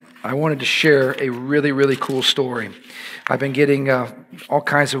I wanted to share a really, really cool story. I've been getting all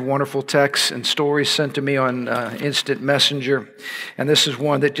kinds of wonderful texts and stories sent to me on Instant Messenger, and this is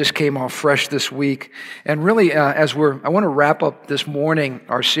one that just came off fresh this week. And really, I want to wrap up this morning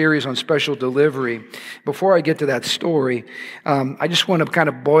our series on special delivery. Before I get to that story, I just want to kind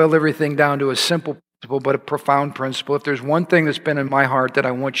of boil everything down to a simple but a profound principle. If there's one thing that's been in my heart that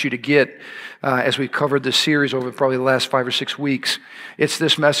I want you to get as we've covered this series over probably the last 5 or 6 weeks, it's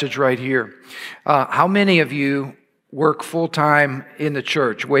this message right here. How many of you work full-time in the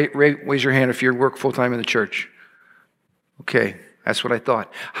church? Raise your hand if you work full-time in the church. Okay, that's what I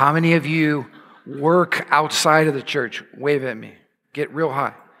thought. How many of you work outside of the church? Wave at me. Get real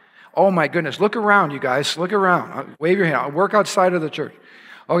high. Oh my goodness, look around, you guys. Look around. Wave your hand. I work outside of the church.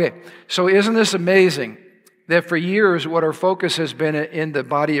 Okay, so isn't this amazing that for years what our focus has been in the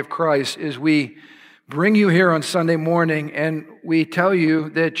body of Christ is we bring you here on Sunday morning and we tell you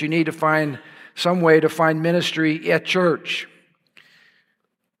that you need to find some way to find ministry at church.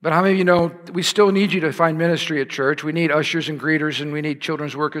 But how many of you know we still need you to find ministry at church? We need ushers and greeters, and we need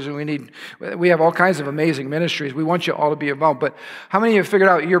children's workers, and we have all kinds of amazing ministries. We want you all to be involved. But how many of you have figured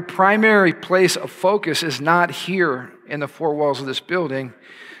out your primary place of focus is not here in the four walls of this building,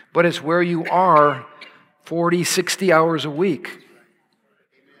 but it's where you are 40, 60 hours a week?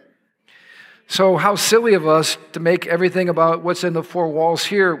 So how silly of us to make everything about what's in the four walls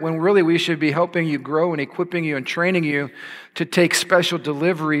here when really we should be helping you grow and equipping you and training you to take special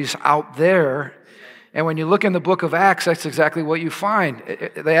deliveries out there. And when you look in the book of Acts, that's exactly what you find.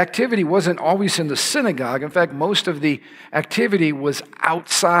 The activity wasn't always in the synagogue. In fact, most of the activity was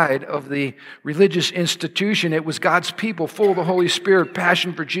outside of the religious institution. It was God's people, full of the Holy Spirit,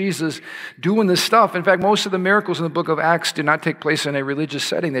 passion for Jesus, doing this stuff. In fact, most of the miracles in the book of Acts did not take place in a religious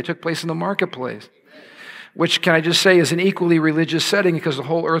setting. They took place in the marketplace, which, can I just say, is an equally religious setting because the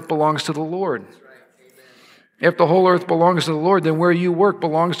whole earth belongs to the Lord. If the whole earth belongs to the Lord, then where you work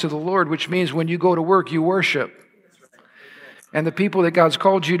belongs to the Lord, which means when you go to work, you worship. And the people that God's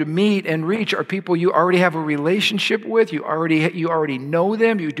called you to meet and reach are people you already have a relationship with. You already know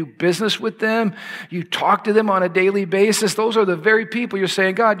them. You do business with them. You talk to them on a daily basis. Those are the very people you're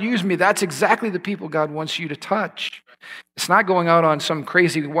saying, God, use me. That's exactly the people God wants you to touch. It's not going out on some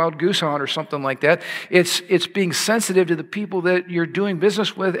crazy wild goose hunt or something like that. It's being sensitive to the people that you're doing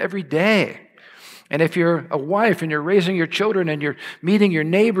business with every day. And if you're a wife and you're raising your children and you're meeting your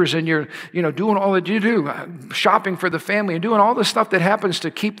neighbors and you're doing all that you do, shopping for the family and doing all the stuff that happens to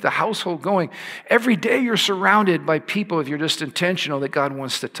keep the household going, every day you're surrounded by people, if you're just intentional, that God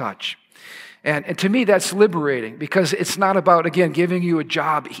wants to touch. And to me, that's liberating because it's not about, again, giving you a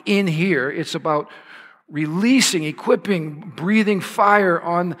job in here. It's about releasing, equipping, breathing fire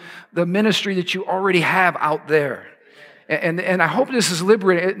on the ministry that you already have out there. And I hope this is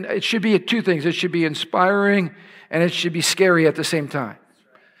liberating. It should be two things. It should be inspiring and it should be scary at the same time.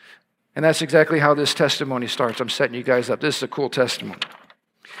 And that's exactly how this testimony starts. I'm setting you guys up. This is a cool testimony.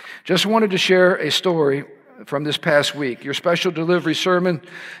 Just wanted to share a story from this past week. Your special delivery sermon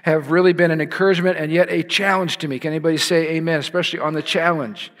have really been an encouragement and yet a challenge to me. Can anybody say amen, especially on the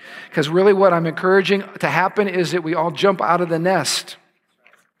challenge? Because really what I'm encouraging to happen is that we all jump out of the nest.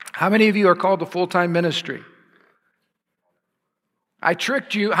 How many of you are called to full-time ministry? I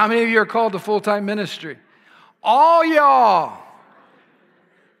tricked you. How many of you are called to full-time ministry? All y'all.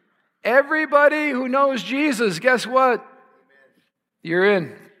 Everybody who knows Jesus, guess what? You're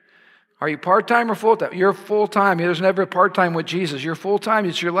in. Are you part-time or full-time? You're full-time. There's never a part-time with Jesus. You're full-time.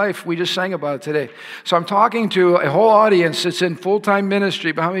 It's your life. We just sang about it today. So I'm talking to a whole audience that's in full-time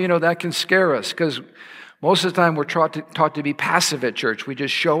ministry, but how many of you know that can scare us? Because most of the time we're taught to be passive at church. We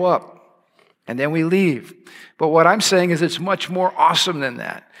just show up. And then we leave. But what I'm saying is it's much more awesome than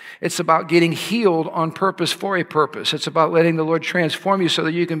that. It's about getting healed on purpose for a purpose. It's about letting the Lord transform you so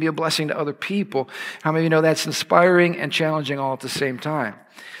that you can be a blessing to other people. How many of you know that's inspiring and challenging all at the same time?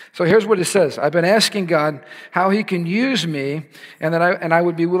 So here's what it says. I've been asking God how He can use me and that I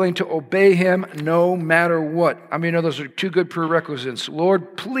would be willing to obey Him no matter what. I mean, those are two good prerequisites.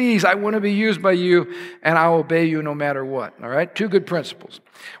 Lord, please, I want to be used by You and I'll obey You no matter what. All right? Two good principles.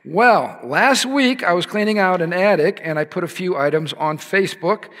 Well, last week I was cleaning out an attic and I put a few items on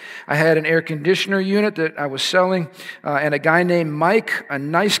Facebook. I had an air conditioner unit that I was selling and a guy named Mike, a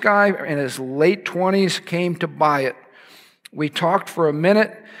nice guy in his late 20s, came to buy it. We talked for a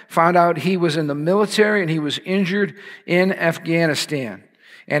minute, found out he was in the military and he was injured in Afghanistan.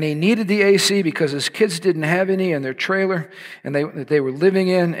 And he needed the AC because his kids didn't have any in their trailer and they were living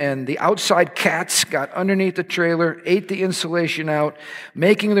in, and the outside cats got underneath the trailer, ate the insulation out,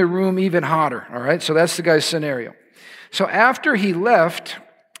 making the room even hotter. All right, so that's the guy's scenario. So after he left,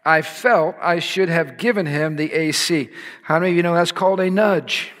 I felt I should have given him the AC. How many of you know that's called a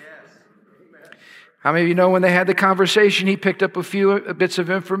nudge? How many of you know when they had the conversation, he picked up a few bits of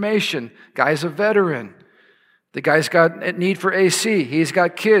information? Guy's a veteran. The guy's got a need for AC. He's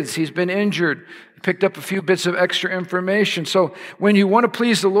got kids. He's been injured. He picked up a few bits of extra information. So when you want to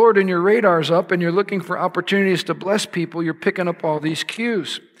please the Lord and your radar's up and you're looking for opportunities to bless people, you're picking up all these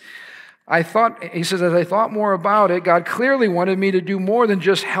cues. He says, as I thought more about it, God clearly wanted me to do more than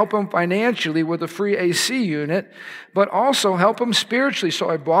just help him financially with a free AC unit, but also help him spiritually. So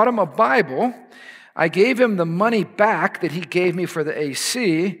I bought him a Bible. I gave him the money back that he gave me for the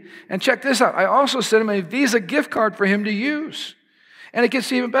AC. And check this out. I also sent him a Visa gift card for him to use. And it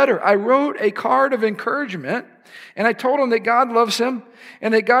gets even better. I wrote a card of encouragement, and I told him that God loves him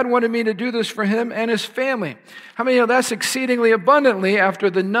and that God wanted me to do this for him and his family. How many of you know that's exceedingly abundantly after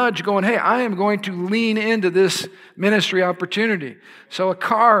the nudge going, hey, I am going to lean into this ministry opportunity. So a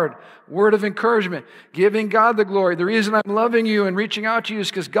card, word of encouragement, giving God the glory. The reason I'm loving you and reaching out to you is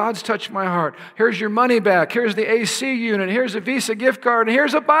because God's touched my heart. Here's your money back. Here's the AC unit. Here's a Visa gift card. And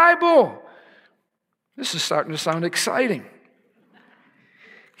here's a Bible. This is starting to sound exciting.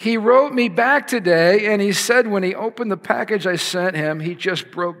 He wrote me back today, and he said when he opened the package I sent him, he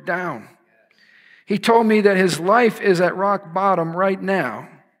just broke down. He told me that his life is at rock bottom right now,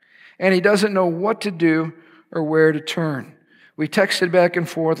 and he doesn't know what to do or where to turn. We texted back and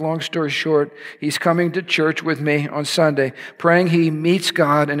forth. Long story short, he's coming to church with me on Sunday, praying he meets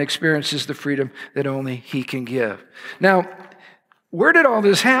God and experiences the freedom that only he can give. Now, where did all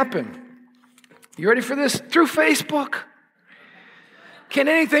this happen? You ready for this? Through Facebook. Can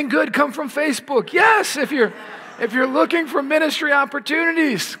anything good come from Facebook? Yes, if you're looking for ministry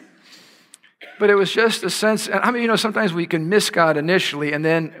opportunities. But it was just a sense, and I mean, you know, sometimes we can miss God initially, and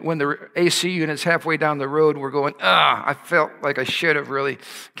then when the AC unit's halfway down the road, we're going, I felt like I should have really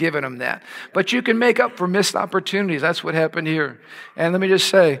given him that. But you can make up for missed opportunities. That's what happened here. And let me just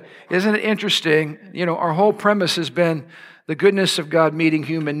say, isn't it interesting? You know, our whole premise has been the goodness of God meeting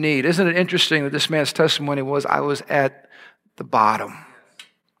human need. Isn't it interesting that this man's testimony was, I was at the bottom.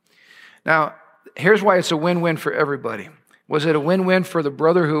 Now, here's why it's a win-win for everybody. Was it a win-win for the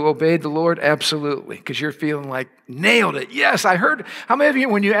brother who obeyed the Lord? Absolutely, because you're feeling like, nailed it. Yes, I heard. How many of you,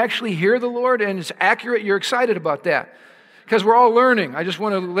 when you actually hear the Lord and it's accurate, you're excited about that? Because we're all learning. I just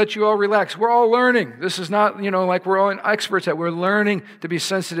want to let you all relax. We're all learning. This is not, you know, like we're all experts at. We're learning to be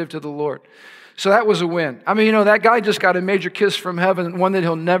sensitive to the Lord. So that was a win. I mean, you know, that guy just got a major kiss from heaven, one that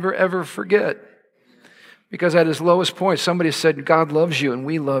he'll never, ever forget. Because at his lowest point, somebody said, God loves you and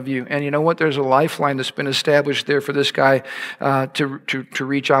we love you. And you know what? There's a lifeline that's been established there for this guy to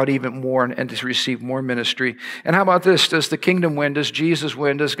reach out even more and to receive more ministry. And how about this? Does the kingdom win? Does Jesus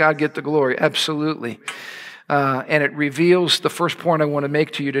win? Does God get the glory? Absolutely. And it reveals the first point I want to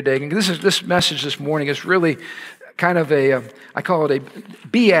make to you today. And this message this morning is really kind of I call it a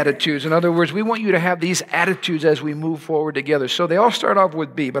Beatitudes. In other words, we want you to have these attitudes as we move forward together. So they all start off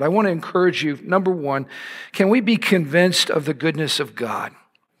with B, but I want to encourage you, number one, can we be convinced of the goodness of God?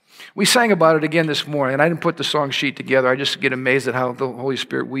 We sang about it again this morning, and I didn't put the song sheet together. I just get amazed at how the Holy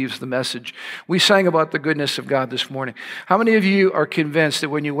Spirit weaves the message. We sang about the goodness of God this morning. How many of you are convinced that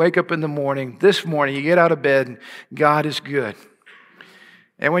when you wake up in the morning, this morning, you get out of bed, God is good?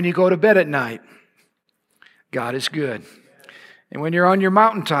 And when you go to bed at night, God is good. And when you're on your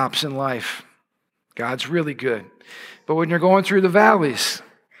mountaintops in life, God's really good. But when you're going through the valleys,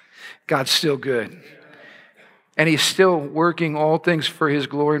 God's still good. And he's still working all things for his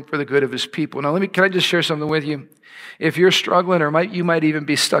glory and for the good of his people. Now, can I just share something with you? If you're struggling, or you might even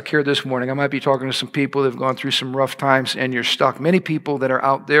be stuck here this morning, I might be talking to some people that have gone through some rough times and you're stuck. Many people that are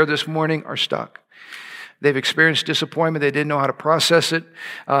out there this morning are stuck. They've experienced disappointment. They didn't know how to process it.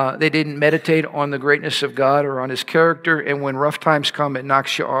 They didn't meditate on the greatness of God or on his character. And when rough times come, it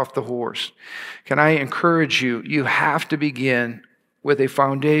knocks you off the horse. Can I encourage you? You have to begin with a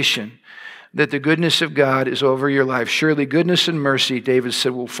foundation that the goodness of God is over your life. Surely goodness and mercy, David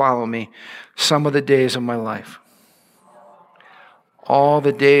said, will follow me some of the days of my life. All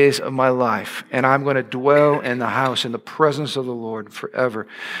the days of my life. And I'm going to dwell in the house, in the presence of the Lord forever.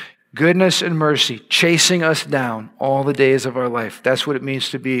 Goodness and mercy chasing us down all the days of our life. That's what it means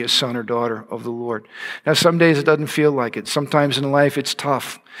to be a son or daughter of the Lord. Now, some days it doesn't feel like it. Sometimes in life it's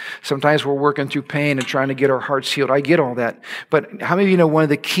tough. Sometimes we're working through pain and trying to get our hearts healed. I get all that. But how many of you know one of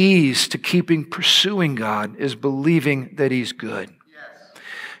the keys to pursuing God is believing that he's good?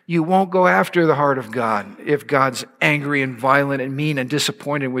 You won't go after the heart of God if God's angry and violent and mean and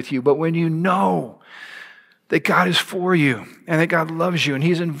disappointed with you. But when you know that God is for you and that God loves you and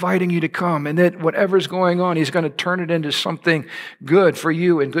He's inviting you to come, and that whatever's going on, He's going to turn it into something good for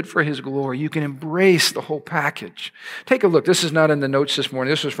you and good for His glory. You can embrace the whole package. Take a look. This is not in the notes this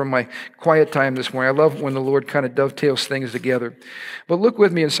morning. This was from my quiet time this morning. I love when the Lord kind of dovetails things together. But look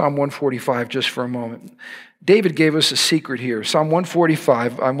with me in Psalm 145 just for a moment. David gave us a secret here. Psalm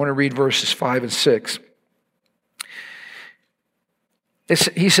 145, I want to read verses 5 and 6.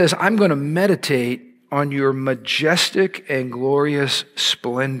 He says, I'm going to meditate on your majestic and glorious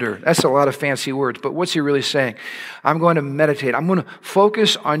splendor. That's a lot of fancy words, but what's he really saying? I'm going to meditate. I'm going to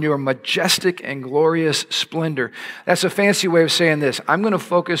focus on your majestic and glorious splendor. That's a fancy way of saying this. I'm going to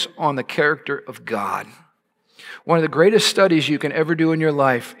focus on the character of God. One of the greatest studies you can ever do in your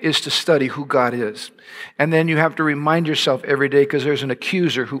life is to study who God is. And then you have to remind yourself every day, because there's an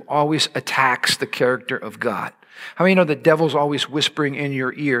accuser who always attacks the character of God. How many know the devil's always whispering in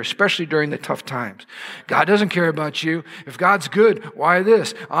your ear, especially during the tough times? God doesn't care about you. If God's good, why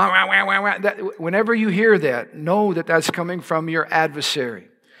this? Whenever you hear that, know that that's coming from your adversary.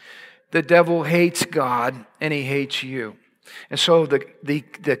 The devil hates God and he hates you. And so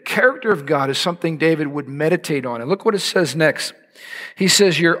the character of God is something David would meditate on. And look what it says next. He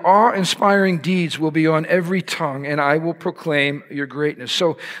says, your awe-inspiring deeds will be on every tongue, and I will proclaim your greatness.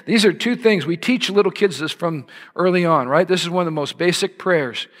 So these are two things. We teach little kids this from early on, right? This is one of the most basic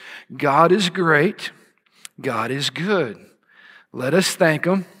prayers. God is great. God is good. Let us thank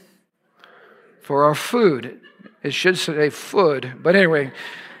Him for our food. It should say food, but anyway,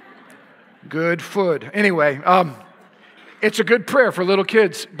 good food. Anyway, it's a good prayer for little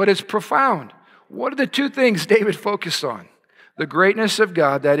kids, but it's profound. What are the two things David focused on? The greatness of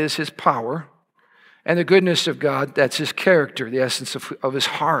God, that is His power, and the goodness of God, that's His character, the essence of His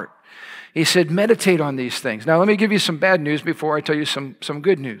heart. He said, meditate on these things. Now, let me give you some bad news before I tell you some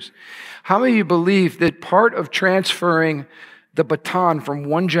good news. How many of you believe that part of transferring the baton from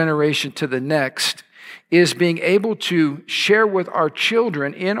one generation to the next is being able to share with our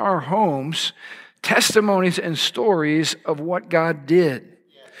children in our homes testimonies and stories of what God did?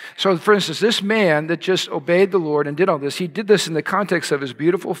 So, for instance, this man that just obeyed the Lord and did all this, he did this in the context of his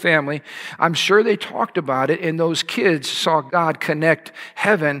beautiful family. I'm sure they talked about it, and those kids saw God connect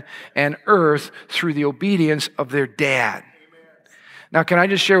heaven and earth through the obedience of their dad. Now, can I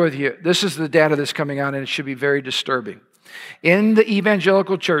just share with you, this is the data that's coming out, and it should be very disturbing. In the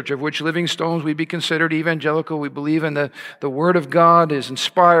evangelical church, of which Living Stones, we be considered evangelical. We believe in the Word of God is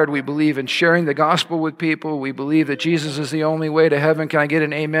inspired. We believe in sharing the gospel with people. We believe that Jesus is the only way to heaven. Can I get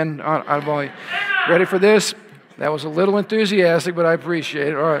an amen? Ready for this? That was a little enthusiastic, but I appreciate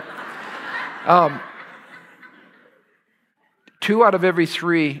it. All right. 2 out of every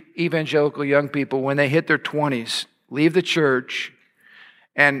 3 evangelical young people, when they hit their 20s, leave the church,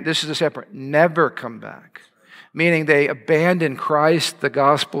 and this is a separate, never come back. Meaning they abandon Christ, the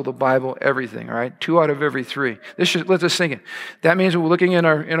gospel, the Bible, everything, all right? 2 out of every 3. Let us think it. That means we're looking in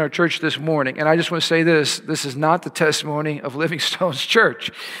our church this morning, and I just want to say this is not the testimony of Living Stones Church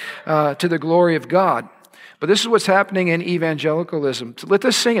to the glory of God. But this is what's happening in evangelicalism. So let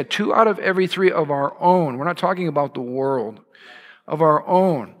us sing it. 2 out of every 3 of our own. We're not talking about the world. Of our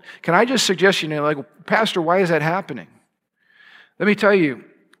own. Can I just suggest, like, Pastor, why is that happening? Let me tell you,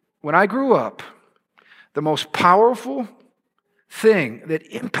 when I grew up, the most powerful thing that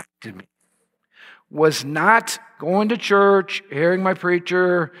impacted me was not going to church, hearing my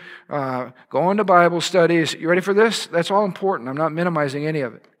preacher, going to Bible studies. You ready for this? That's all important. I'm not minimizing any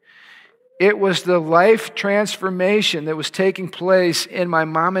of it. It was the life transformation that was taking place in my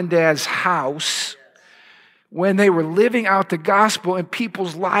mom and dad's house when they were living out the gospel and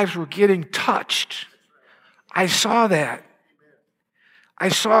people's lives were getting touched. I saw that. I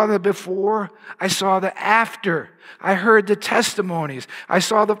saw the before, I saw the after. I heard the testimonies. I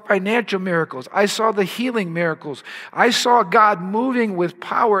saw the financial miracles. I saw the healing miracles. I saw God moving with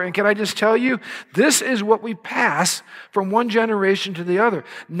power. And can I just tell you, this is what we pass from one generation to the other.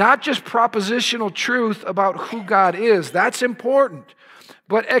 Not just propositional truth about who God is. That's important.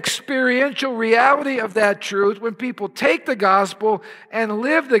 But experiential reality of that truth when people take the gospel and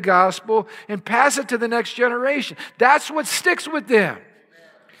live the gospel and pass it to the next generation. That's what sticks with them.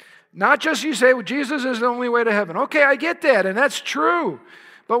 Not just you say, well, Jesus is the only way to heaven. Okay, I get that, and that's true.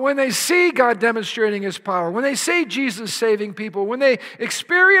 But when they see God demonstrating His power, when they see Jesus saving people, when they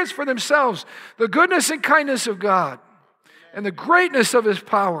experience for themselves the goodness and kindness of God and the greatness of His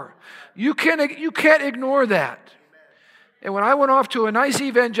power, you can't ignore that. And when I went off to a nice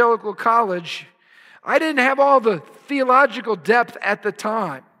evangelical college, I didn't have all the theological depth at the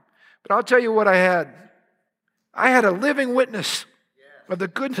time. But I'll tell you what I had. I had a living witness of the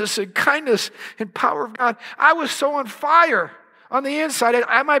goodness and kindness and power of God. I was so on fire on the inside.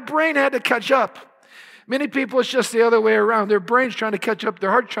 My brain had to catch up. Many people, it's just the other way around. Their brain's trying to catch up. Their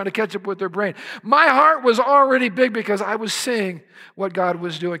heart's trying to catch up with their brain. My heart was already big because I was seeing what God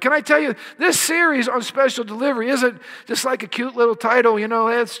was doing. Can I tell you, this series on special delivery isn't just like a cute little title,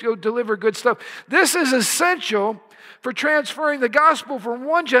 let's go deliver good stuff. This is essential for transferring the gospel from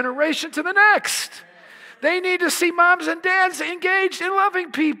one generation to the next. They need to see moms and dads engaged in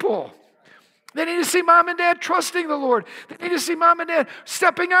loving people. They need to see mom and dad trusting the Lord. They need to see mom and dad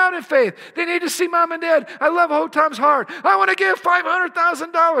stepping out in faith. They need to see mom and dad, I love Hotam's heart. I want to give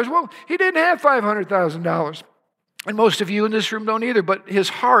 $500,000. Well, he didn't have $500,000. And most of you in this room don't either, but his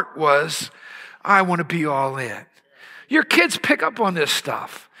heart was, I want to be all in. Your kids pick up on this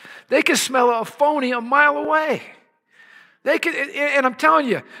stuff. They can smell a phony a mile away. They can, and I'm telling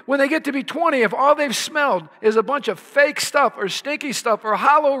you, when they get to be 20, if all they've smelled is a bunch of fake stuff or stinky stuff or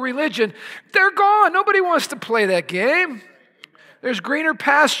hollow religion, they're gone. Nobody wants to play that game. There's greener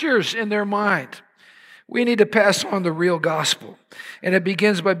pastures in their mind. We need to pass on the real gospel. And it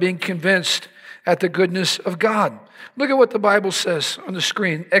begins by being convinced at the goodness of God. Look at what the Bible says on the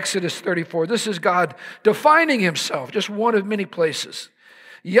screen, Exodus 34. This is God defining himself, just one of many places.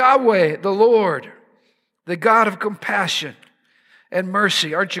 Yahweh, the Lord, the God of compassion and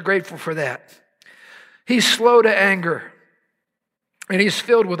mercy. Aren't you grateful for that? He's slow to anger, and he's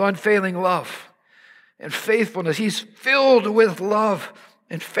filled with unfailing love and faithfulness. He's filled with love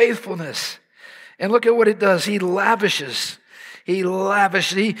and faithfulness. And look at what it does. He lavishes. He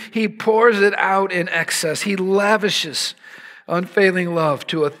pours it out in excess. He lavishes unfailing love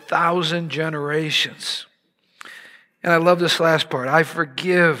to 1,000 generations. And I love this last part. I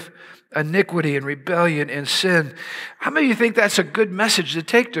forgive iniquity and rebellion and sin. How many of you think that's a good message to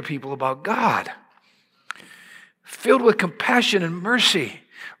take to people about God? Filled with compassion and mercy,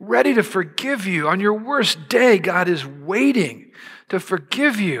 ready to forgive you. On your worst day, God is waiting to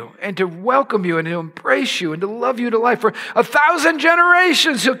forgive you and to welcome you and to embrace you and to love you to life. For 1,000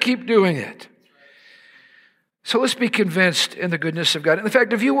 generations, he'll keep doing it. So let's be convinced in the goodness of God. In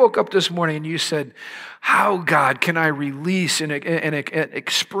fact, if you woke up this morning and you said, how, God, can I release and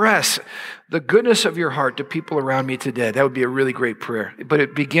express the goodness of your heart to people around me today? That would be a really great prayer. But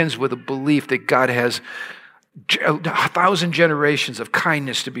it begins with a belief that God has 1,000 generations of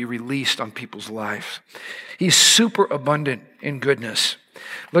kindness to be released on people's lives. He's super abundant in goodness.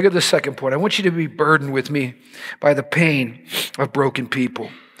 Look at the second point. I want you to be burdened with me by the pain of broken people.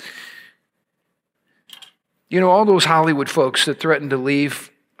 You know, all those Hollywood folks that threatened to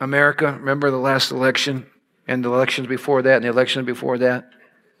leave America, remember the last election and the elections before that and the election before that?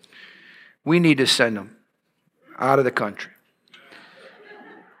 We need to send them out of the country.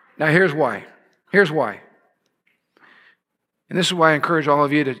 Now, here's why. Here's why. And this is why I encourage all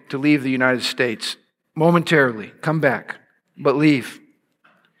of you to leave the United States momentarily. Come back, but leave.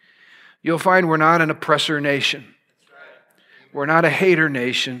 You'll find we're not an oppressor nation. We're not a hater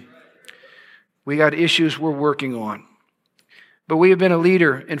nation. We got issues we're working on. But we have been a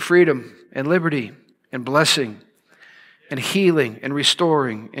leader in freedom and liberty and blessing and healing and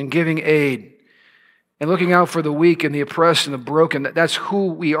restoring and giving aid and looking out for the weak and the oppressed and the broken. That's who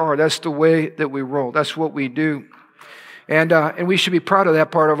we are. That's the way that we roll. That's what we do. And we should be proud of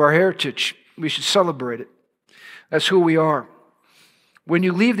that part of our heritage. We should celebrate it. That's who we are. When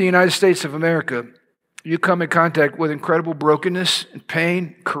you leave the United States of America, you come in contact with incredible brokenness and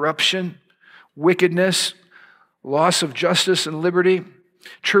pain, corruption, wickedness, loss of justice and liberty,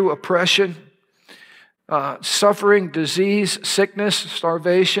 true oppression, suffering, disease, sickness,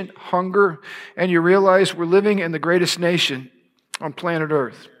 starvation, hunger, and you realize we're living in the greatest nation on planet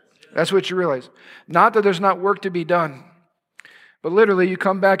Earth. That's what you realize. Not that there's not work to be done, but literally you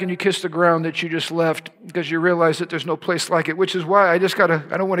come back and you kiss the ground that you just left because you realize that there's no place like it, which is why I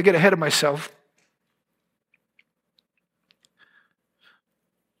don't want to get ahead of myself.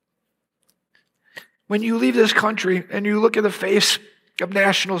 When you leave this country and you look at the face of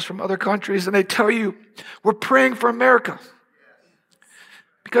nationals from other countries and they tell you, we're praying for America.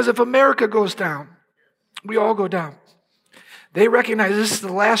 Because if America goes down, we all go down. They recognize this is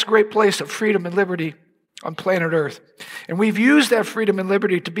the last great place of freedom and liberty on planet Earth. And we've used that freedom and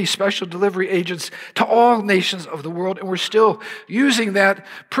liberty to be special delivery agents to all nations of the world, and we're still using that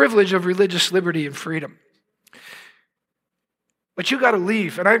privilege of religious liberty and freedom. But you got to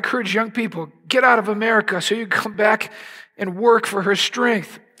leave. And I encourage young people, get out of America so you can come back and work for her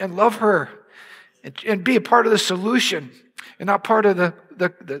strength and love her and be a part of the solution and not part of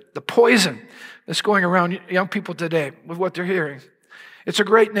the poison that's going around young people today with what they're hearing. It's a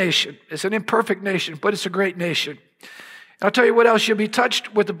great nation. It's an imperfect nation, but it's a great nation. I'll tell you what else, you'll be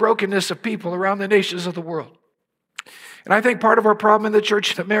touched with the brokenness of people around the nations of the world. And I think part of our problem in the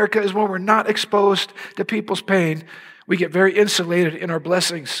church in America is when we're not exposed to people's pain, we get very insulated in our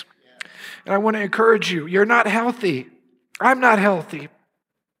blessings. And I want to encourage you, you're not healthy. I'm not healthy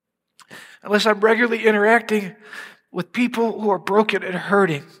unless I'm regularly interacting with people who are broken and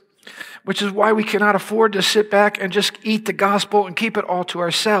hurting, which is why we cannot afford to sit back and just eat the gospel and keep it all to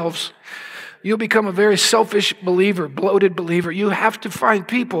ourselves. You'll become a very selfish believer, bloated believer. You have to find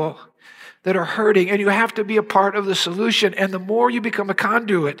people that are hurting, and you have to be a part of the solution. And the more you become a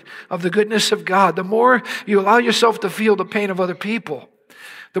conduit of the goodness of God, the more you allow yourself to feel the pain of other people,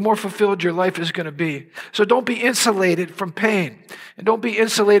 the more fulfilled your life is going to be. So don't be insulated from pain, and don't be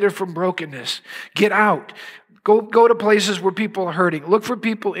insulated from brokenness. Get out. Go to places where people are hurting. Look for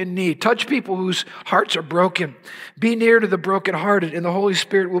people in need. Touch people whose hearts are broken. Be near to the brokenhearted, and the Holy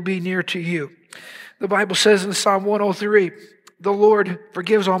Spirit will be near to you. The Bible says in Psalm 103, the Lord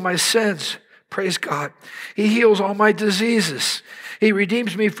forgives all my sins. Praise God. He heals all my diseases. He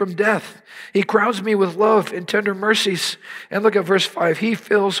redeems me from death. He crowns me with love and tender mercies. And look at verse 5. He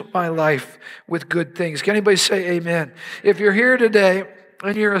fills my life with good things. Can anybody say amen? If you're here today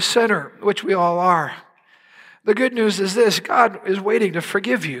and you're a sinner, which we all are, the good news is this: God is waiting to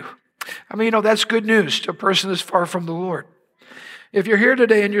forgive you. I mean, that's good news to a person that's far from the Lord. If you're here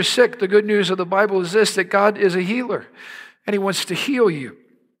today and you're sick, the good news of the Bible is this: that God is a healer and He wants to heal you.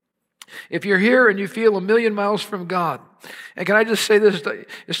 If you're here and you feel a million miles from God, and can I just say this,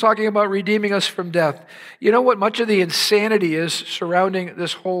 it's talking about redeeming us from death. You know what much of the insanity is surrounding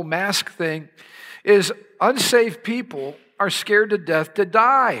this whole mask thing is unsaved people are scared to death to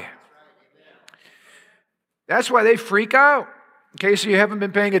die. That's why they freak out. In case you haven't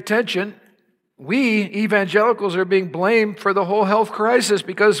been paying attention, we evangelicals are being blamed for the whole health crisis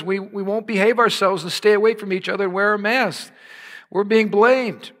because we won't behave ourselves and stay away from each other and wear a mask. We're being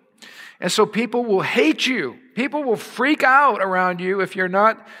blamed. And so people will hate you. People will freak out around you if you're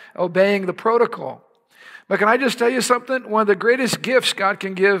not obeying the protocol. But can I just tell you something? One of the greatest gifts God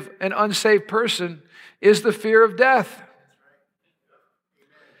can give an unsaved person is the fear of death.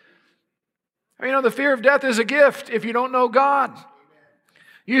 The fear of death is a gift if you don't know God.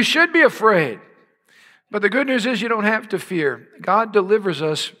 You should be afraid. But the good news is you don't have to fear. God delivers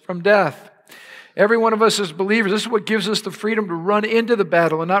us from death. Every one of us as believers, this is what gives us the freedom to run into the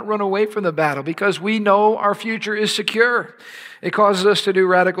battle and not run away from the battle, because we know our future is secure. It causes us to do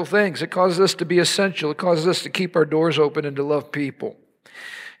radical things. It causes us to be essential. It causes us to keep our doors open and to love people.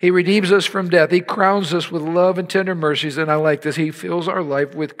 He redeems us from death. He crowns us with love and tender mercies. And I like this. He fills our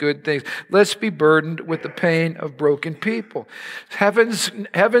life with good things. Let's be burdened with the pain of broken people. Heaven's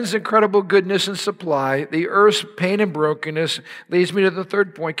incredible goodness and supply, the earth's pain and brokenness, leads me to the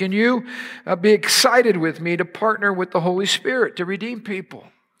third point. Can you be excited with me to partner with the Holy Spirit to redeem people?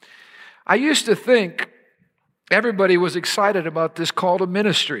 I used to think everybody was excited about this call to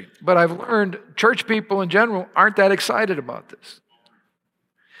ministry, but I've learned church people in general aren't that excited about this.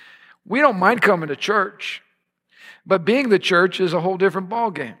 We don't mind coming to church, but being the church is a whole different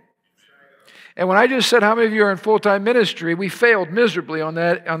ballgame. And when I just said how many of you are in full-time ministry, we failed miserably on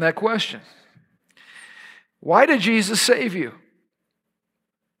that question. Why did Jesus save you?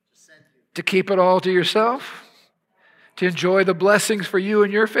 To keep it all to yourself? To enjoy the blessings for you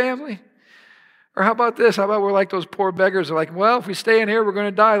and your family? Or how about this? How about we're like those poor beggars? They're like, well, if we stay in here, we're going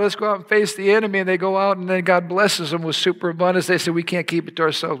to die. Let's go out and face the enemy. And they go out, and then God blesses them with superabundance. They say, we can't keep it to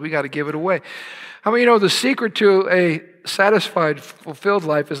ourselves. We got to give it away. How many the secret to a satisfied, fulfilled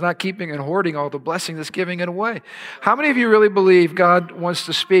life is not keeping and hoarding all the blessing, that's giving it away? How many of you really believe God wants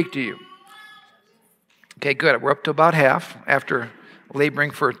to speak to you? Okay, good. We're up to about half after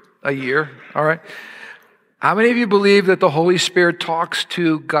laboring for a year. All right. How many of you believe that the Holy Spirit talks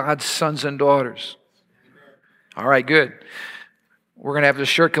to God's sons and daughters? All right, good. We're going to have the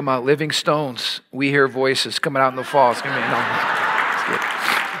shirt come out, Living Stones, We Hear Voices, coming out in the fall. It's going to be,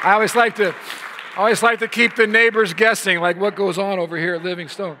 I always like to keep the neighbors guessing, like what goes on over here at Living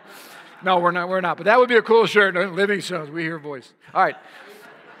Stone. No, we're not. But that would be a cool shirt, Living Stones, We Hear Voices. All right.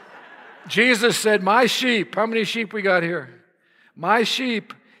 Jesus said, my sheep, how many sheep we got here? My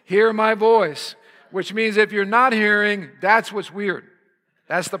sheep hear my voice. Which means if you're not hearing, that's what's weird.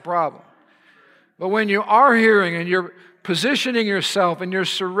 That's the problem. But when you are hearing and you're positioning yourself and you're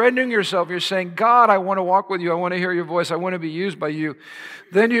surrendering yourself, you're saying, God, I want to walk with you. I want to hear your voice. I want to be used by you.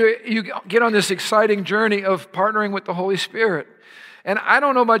 Then you get on this exciting journey of partnering with the Holy Spirit. And I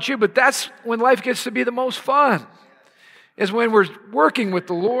don't know about you, but that's when life gets to be the most fun, is when we're working with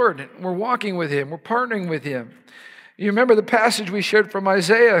the Lord. We're walking with Him. We're partnering with Him. You remember the passage we shared from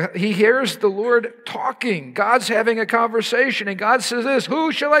Isaiah. He hears the Lord talking. God's having a conversation, and God says this,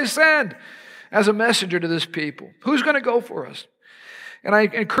 who shall I send as a messenger to this people? Who's going to go for us? And I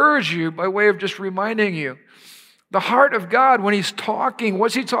encourage you, by way of just reminding you, the heart of God, when he's talking,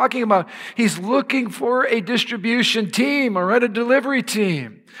 what's he talking about? He's looking for a distribution team or a delivery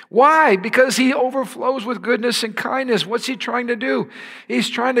team. Why? Because he overflows with goodness and kindness. What's he trying to do? He's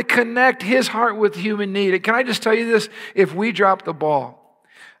trying to connect his heart with human need. And can I just tell you this? If we drop the ball,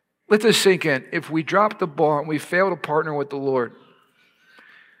 let this sink in. If we drop the ball and we fail to partner with the Lord,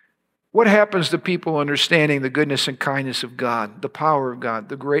 what happens to people understanding the goodness and kindness of God, the power of God,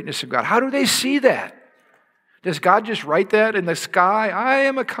 the greatness of God? How do they see that? Does God just write that in the sky? I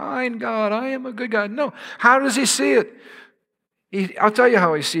am a kind God. I am a good God. No. How does he see it? I'll tell you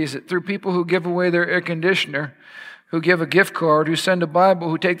how he sees it. Through people who give away their air conditioner, who give a gift card, who send a Bible,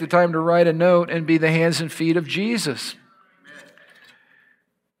 who take the time to write a note and be the hands and feet of Jesus.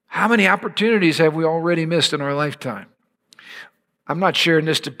 How many opportunities have we already missed in our lifetime? I'm not sharing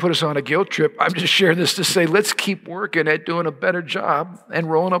this to put us on a guilt trip. I'm just sharing this to say, let's keep working at doing a better job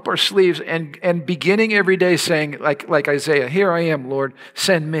and rolling up our sleeves and beginning every day saying, like Isaiah, here I am, Lord,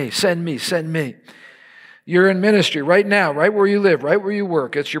 send me, send me, send me. You're in ministry right now, right where you live, right where you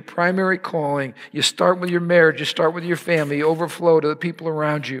work. It's your primary calling. You start with your marriage. You start with your family. You overflow to the people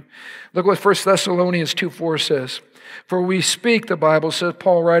around you. Look what 1 Thessalonians 2:4 says. For we speak, the Bible says,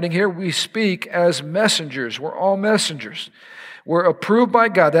 Paul writing here, we speak as messengers. We're all messengers. We're approved by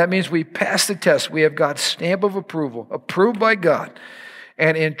God. That means we passed the test. We have God's stamp of approval, approved by God,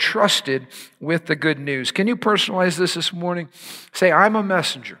 and entrusted with the good news. Can you personalize this morning? Say, I'm a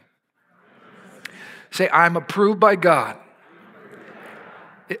messenger. Say, I'm approved by God.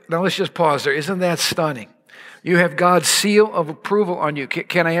 Now let's just pause there. Isn't that stunning? You have God's seal of approval on you.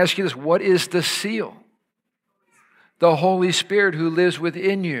 Can I ask you this? What is the seal? The Holy Spirit who lives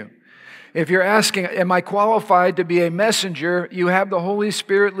within you. If you're asking, am I qualified to be a messenger? You have the Holy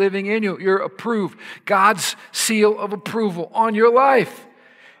Spirit living in you. You're approved. God's seal of approval on your life.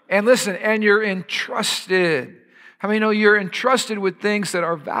 And listen, and you're entrusted. How many know you're entrusted with things that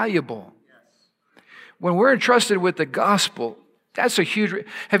are valuable? When we're entrusted with the gospel, that's a huge...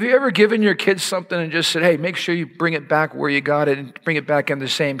 Have you ever given your kids something and just said, hey, make sure you bring it back where you got it and bring it back in the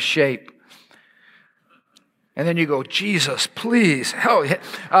same shape? And then you go, Jesus, please, help.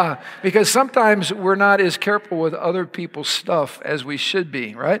 Because sometimes we're not as careful with other people's stuff as we should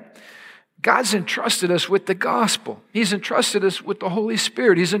be, right? God's entrusted us with the gospel. He's entrusted us with the Holy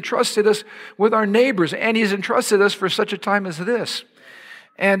Spirit. He's entrusted us with our neighbors. And he's entrusted us for such a time as this.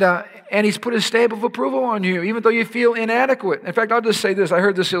 And he's put his stamp of approval on you, even though you feel inadequate. In fact, I'll just say this. I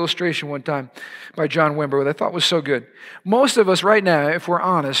heard this illustration one time by John Wimber that I thought was so good. Most of us right now, if we're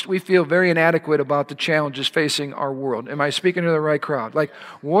honest, we feel very inadequate about the challenges facing our world. Am I speaking to the right crowd? Like,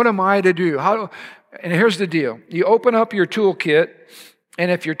 what am I to do? And here's the deal. You open up your toolkit,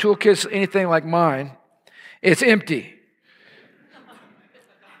 and if your toolkit's anything like mine, it's empty.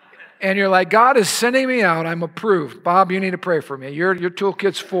 And you're like, God is sending me out. I'm approved. Bob, you need to pray for me. Your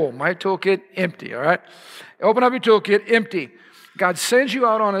toolkit's full. My toolkit, empty, all right? Open up your toolkit, empty. God sends you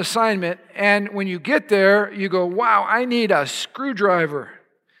out on assignment, and when you get there, you go, wow, I need a screwdriver.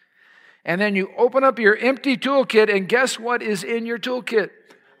 And then you open up your empty toolkit, and guess what is in your toolkit?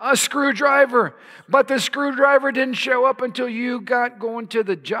 A screwdriver. But the screwdriver didn't show up until you got going to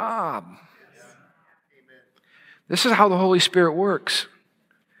the job. This is how the Holy Spirit works.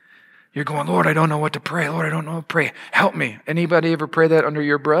 You're going, Lord, I don't know what to pray. Lord, I don't know what to pray. Help me. Anybody ever pray that under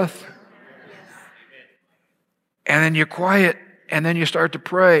your breath? And then you're quiet, and then you start to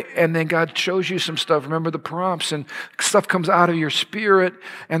pray, and then God shows you some stuff. Remember the prompts, and stuff comes out of your spirit,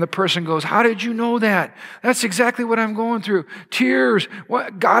 and the person goes, how did you know that? That's exactly what I'm going through. Tears,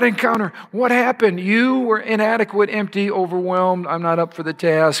 what God encounter, what happened? You were inadequate, empty, overwhelmed. I'm not up for the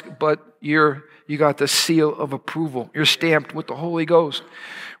task, but you got the seal of approval. You're stamped with the Holy Ghost.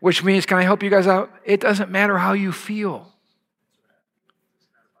 Which means, can I help you guys out? It doesn't matter how you feel.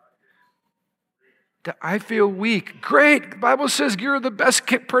 I feel weak. Great. The Bible says you're the best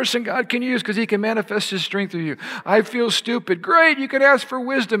person God can use because he can manifest his strength through you. I feel stupid. Great. You can ask for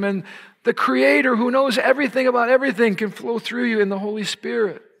wisdom, and the Creator who knows everything about everything can flow through you in the Holy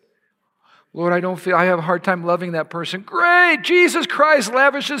Spirit. Lord, I have a hard time loving that person. Great. Jesus Christ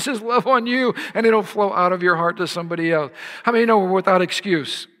lavishes his love on you, and it'll flow out of your heart to somebody else. How many know we're without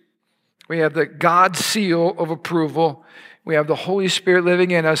excuse? We have the God seal of approval. We have the Holy Spirit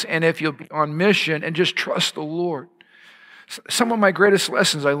living in us, and if you'll be on mission and just trust the Lord. Some of my greatest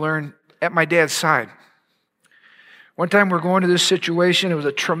lessons I learned at my dad's side. One time we're going to this situation. It was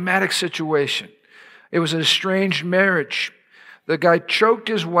a traumatic situation. It was an estranged marriage. The guy choked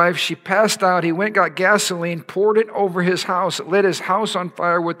his wife. She passed out. He went, got gasoline, poured it over his house, lit his house on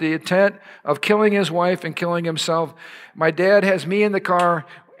fire with the intent of killing his wife and killing himself. My dad has me in the car,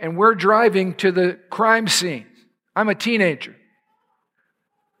 and we're driving to the crime scene. I'm a teenager.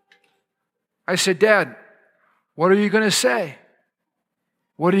 I said, Dad, what are you going to say?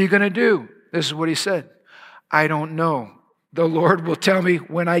 What are you going to do? This is what he said. I don't know. The Lord will tell me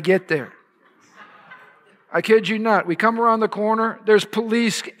when I get there. I kid you not. We come around the corner. There's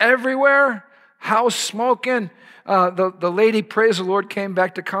police everywhere. House smoking. The lady, praise the Lord, came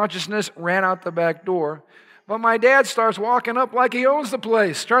back to consciousness, ran out the back door. But my dad starts walking up like he owns the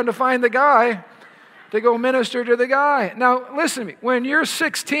place, trying to find the guy to go minister to the guy. Now, listen to me. When you're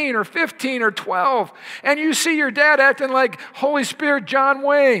 16 or 15 or 12 and you see your dad acting like Holy Spirit John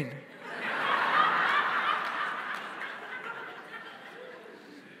Wayne,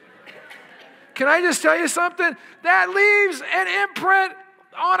 can I just tell you something? That leaves an imprint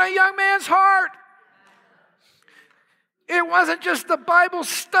on a young man's heart. It wasn't just the Bible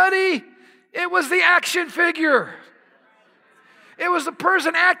study. It was the action figure. It was the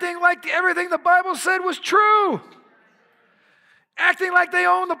person acting like everything the Bible said was true. Acting like they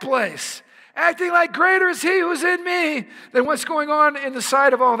own the place. Acting like greater is he who's in me than what's going on in the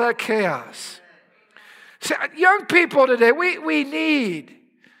side of all that chaos. See, young people today, we need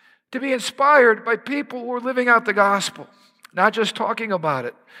to be inspired by people who are living out the gospel, not just talking about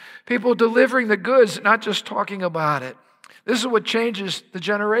it. People delivering the goods, not just talking about it. This is what changes the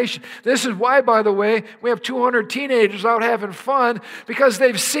generation. This is why, by the way, we have 200 teenagers out having fun, because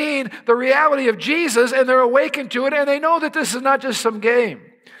they've seen the reality of Jesus and they're awakened to it, and they know that this is not just some game.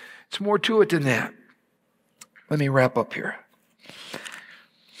 It's more to it than that. Let me wrap up here.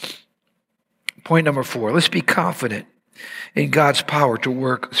 Point number 4, let's be confident in God's power to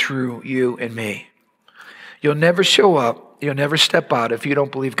work through you and me. You'll never show up, you'll never step out if you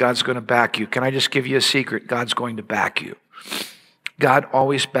don't believe God's going to back you. Can I just give you a secret? God's going to back you. God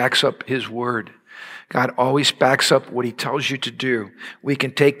always backs up his word. God always backs up what he tells you to do. We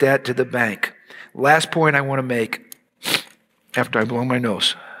can take that to the bank. Last point I want to make after I blow my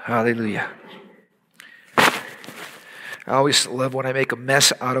nose. Hallelujah. I always love when I make a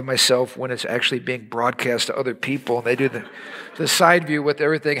mess out of myself when it's actually being broadcast to other people. And they do the side view with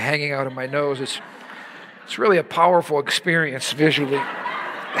everything hanging out of my nose. It's really a powerful experience visually.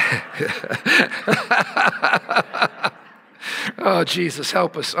 Oh, Jesus,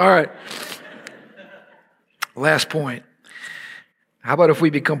 help us. All right. Last point. How about if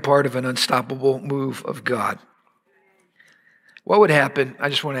we become part of an unstoppable move of God? What would happen? I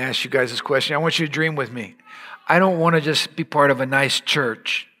just want to ask you guys this question. I want you to dream with me. I don't want to just be part of a nice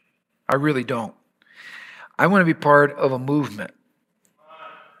church. I really don't. I want to be part of a movement.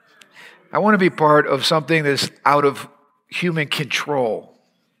 I want to be part of something that's out of human control.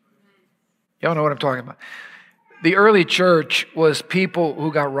 Y'all know what I'm talking about. The early church was people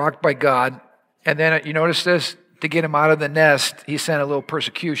who got rocked by God, and then, you notice this? To get them out of the nest, he sent a little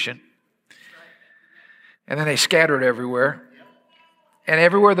persecution. And then they scattered everywhere. And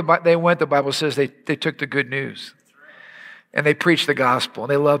everywhere they went, the Bible says they took the good news. And they preached the gospel.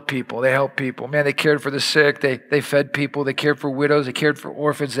 And they loved people. They helped people. Man, they cared for the sick. They fed people. They cared for widows. They cared for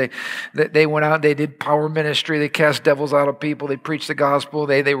orphans. They went out. They did power ministry. They cast devils out of people. They preached the gospel.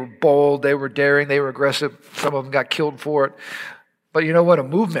 They were bold. They were daring. They were aggressive. Some of them got killed for it. But you know what? A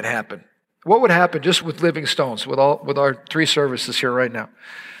movement happened. What would happen just with Living Stones, with our 3 services here right now?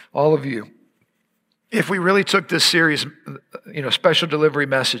 All of you. If we really took this series, special delivery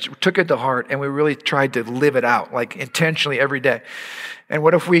message, we took it to heart, and we really tried to live it out, like intentionally every day. And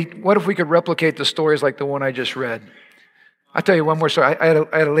what if we could replicate the stories like the one I just read? I'll tell you one more story. I had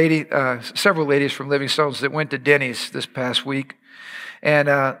a lady, several ladies from Living Stones that went to Denny's this past week, and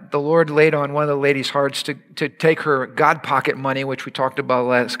the Lord laid on one of the ladies' hearts to take her God pocket money, which we talked about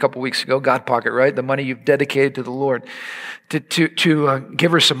last couple weeks ago. God pocket, right? The money you've dedicated to the Lord, to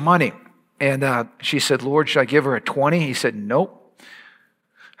give her some money. And she said, Lord, should I give her a 20? He said, nope.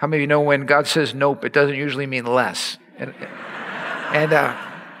 How many of you know when God says nope, it doesn't usually mean less? And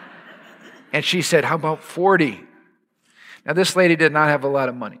she said, how about 40? Now, this lady did not have a lot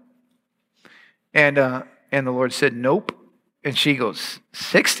of money. And the Lord said, nope. And she goes,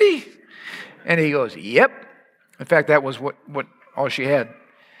 60? And he goes, yep. In fact, that was what all she had.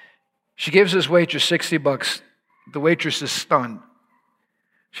 She gives this waitress $60. The waitress is stunned.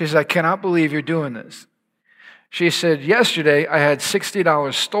 She says, I cannot believe you're doing this. She said, yesterday I had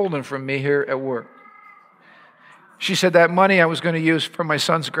 $60 stolen from me here at work. She said, that money I was going to use for my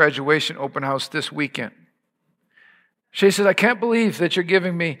son's graduation open house this weekend. She said, I can't believe that you're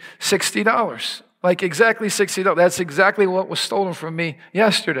giving me $60. Like exactly $60. That's exactly what was stolen from me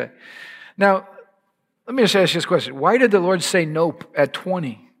yesterday. Now, let me just ask you this question. Why did the Lord say nope at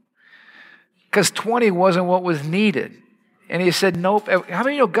 20? Because 20 wasn't what was needed. And he said nope. How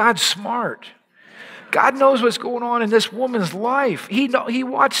many know God's smart? God knows what's going on in this woman's life. He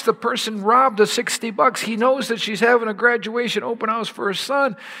watched the person rob the $60. He knows that she's having a graduation open house for her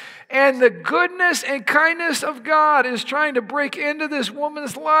son. And the goodness and kindness of God is trying to break into this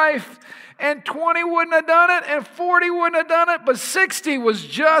woman's life. And 20 wouldn't have done it, and 40 wouldn't have done it, but 60 was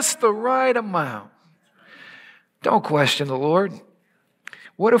just the right amount. Don't question the Lord.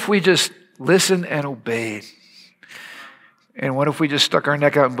 What if we just listened and obeyed? And what if we just stuck our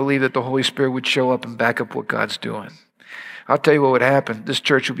neck out and believed that the Holy Spirit would show up and back up what God's doing? I'll tell you what would happen. This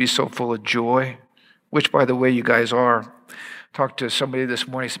church would be so full of joy, which, by the way, you guys are. Talked to somebody this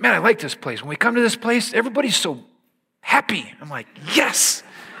morning. He said, man, I like this place. When we come to this place, everybody's so happy. I'm like, yes.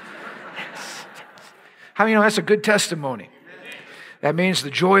 Yes. How many know that's a good testimony? That means the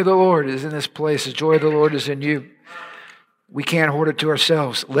joy of the Lord is in this place. The joy of the Lord is in you. We can't hoard it to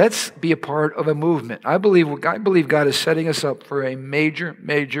ourselves. Let's be a part of a movement. I believe God is setting us up for a major,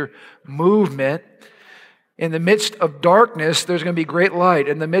 major movement. In the midst of darkness, there's going to be great light.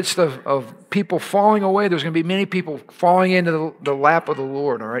 In the midst of people falling away, there's going to be many people falling into the lap of the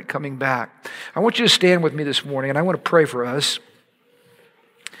Lord, all right, coming back. I want you to stand with me this morning, and I want to pray for us.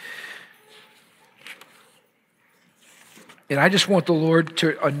 And I just want the Lord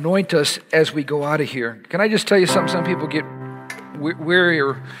to anoint us as we go out of here. Can I just tell you something? Some people get weary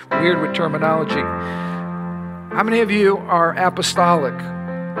or weird with terminology. How many of you are apostolic?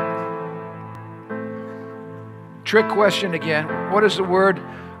 Trick question again. What does the word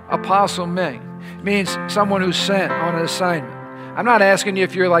apostle mean? It means someone who's sent on an assignment. I'm not asking you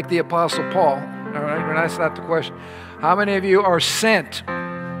if you're like the Apostle Paul. All right, that's not the question. How many of you are sent?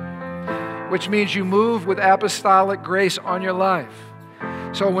 Which means you move with apostolic grace on your life.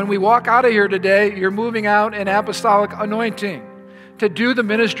 So when we walk out of here today, you're moving out in apostolic anointing to do the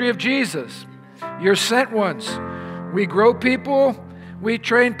ministry of Jesus. You're sent ones. We grow people, we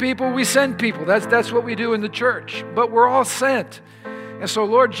train people, we send people. That's what we do in the church. But we're all sent. And so,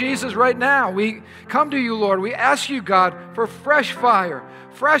 Lord Jesus, right now, we come to you, Lord. We ask you, God, for fresh fire,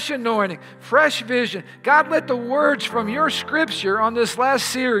 fresh anointing, fresh vision. God, let the words from your scripture on this last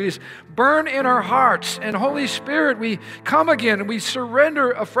series burn in our hearts. And Holy Spirit, we come again and we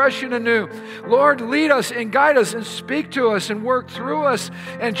surrender afresh and anew. Lord, lead us and guide us and speak to us and work through us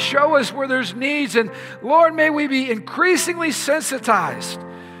and show us where there's needs. And Lord, may we be increasingly sensitized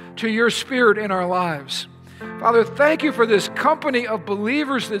to your Spirit in our lives. Father, thank you for this company of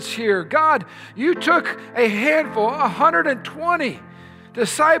believers that's here. God, you took a handful, 120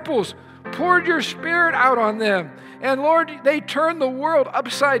 disciples, poured your Spirit out on them. And Lord, they turned the world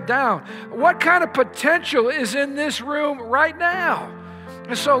upside down. What kind of potential is in this room right now?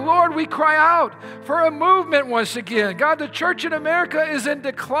 And so, Lord, we cry out for a movement once again. God, the church in America is in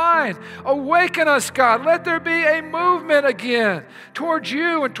decline. Awaken us, God. Let there be a movement again towards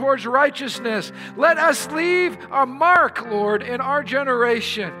you and towards righteousness. Let us leave a mark, Lord, in our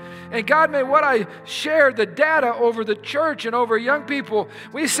generation. And God, may what I shared, the data over the church and over young people,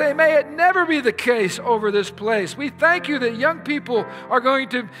 we say, may it never be the case over this place. We thank you that young people are going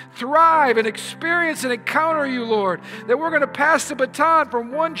to thrive and experience and encounter you, Lord, that we're going to pass the baton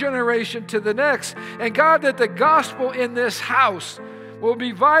from one generation to the next. And God, that the gospel in this house will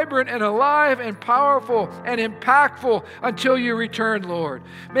be vibrant and alive and powerful and impactful until you return, Lord.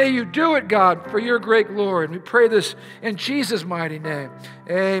 May you do it, God, for your great glory. And we pray this in Jesus' mighty name.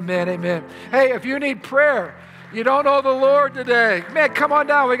 Amen, amen. Hey, if you need prayer, you don't know the Lord today, man, come on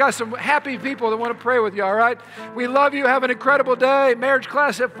down. We got some happy people that want to pray with you, all right? We love you. Have an incredible day. Marriage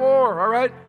class at 4, all right?